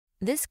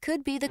This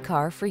could be the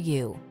car for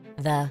you.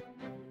 The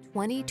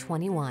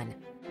 2021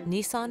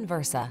 Nissan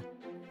Versa.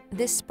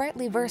 This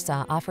sprightly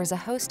Versa offers a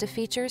host of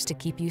features to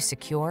keep you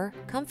secure,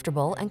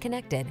 comfortable, and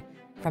connected.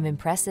 From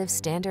impressive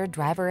standard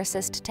driver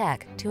assist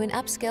tech to an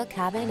upscale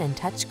cabin and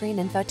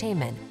touchscreen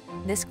infotainment,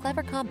 this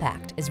clever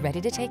compact is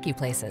ready to take you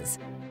places.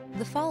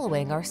 The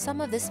following are some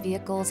of this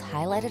vehicle's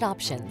highlighted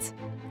options: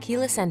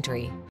 keyless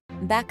entry,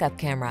 backup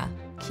camera,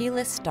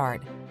 keyless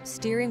start,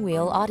 steering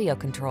wheel audio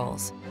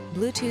controls,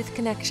 Bluetooth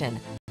connection,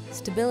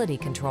 stability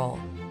control,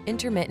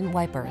 intermittent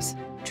wipers,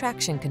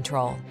 traction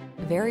control,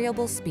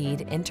 variable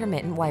speed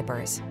intermittent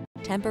wipers,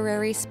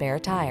 temporary spare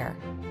tire.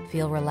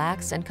 Feel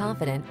relaxed and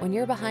confident when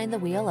you're behind the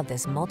wheel of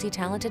this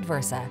multi-talented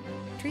Versa.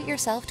 Treat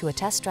yourself to a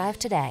test drive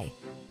today.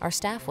 Our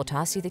staff will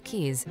toss you the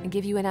keys and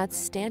give you an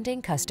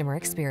outstanding customer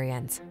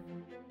experience.